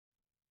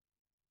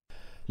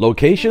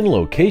Location,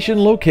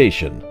 location,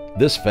 location.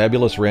 This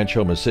fabulous ranch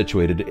home is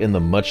situated in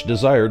the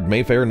much-desired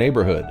Mayfair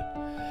neighborhood.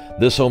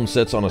 This home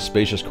sits on a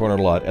spacious corner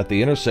lot at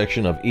the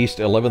intersection of East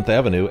 11th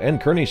Avenue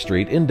and Kearney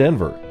Street in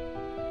Denver.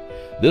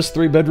 This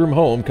 3-bedroom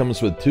home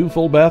comes with 2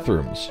 full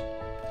bathrooms.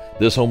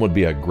 This home would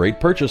be a great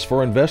purchase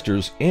for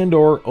investors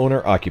and/or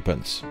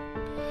owner-occupants.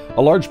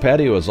 A large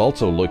patio is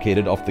also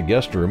located off the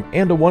guest room,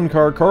 and a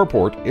 1-car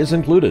carport is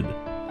included.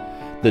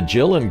 The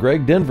Jill and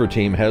Greg Denver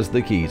team has the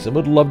keys and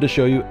would love to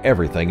show you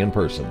everything in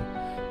person.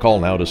 Call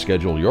now to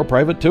schedule your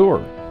private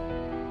tour.